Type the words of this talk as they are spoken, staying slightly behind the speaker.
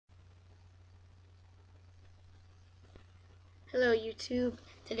Hello YouTube.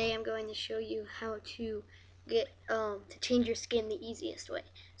 Today I'm going to show you how to get to change your skin the easiest way.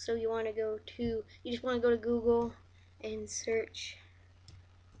 So you just want to go to Google and search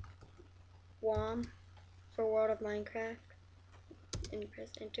WOM for World of Minecraft and press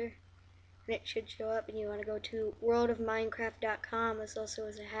enter and it should show up, and you want to go to worldofminecraft.com. This also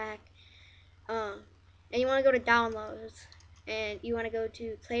is a hack. And you want to go to downloads and you want to go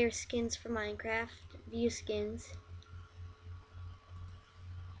to player skins for Minecraft, view skins.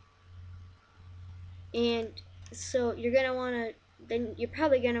 And so you're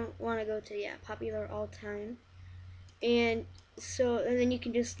probably gonna want to go to popular all time, and then you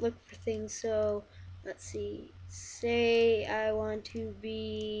can just look for things. So let's see, say I want to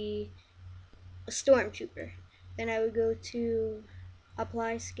be a stormtrooper, then I would go to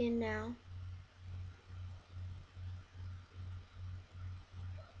apply skin now,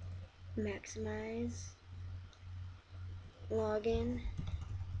 maximize, login.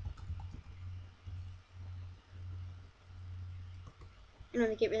 I don't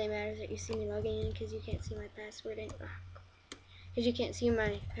think it really matters that you see me logging in because you can't see my password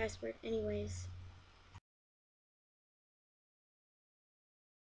anyways.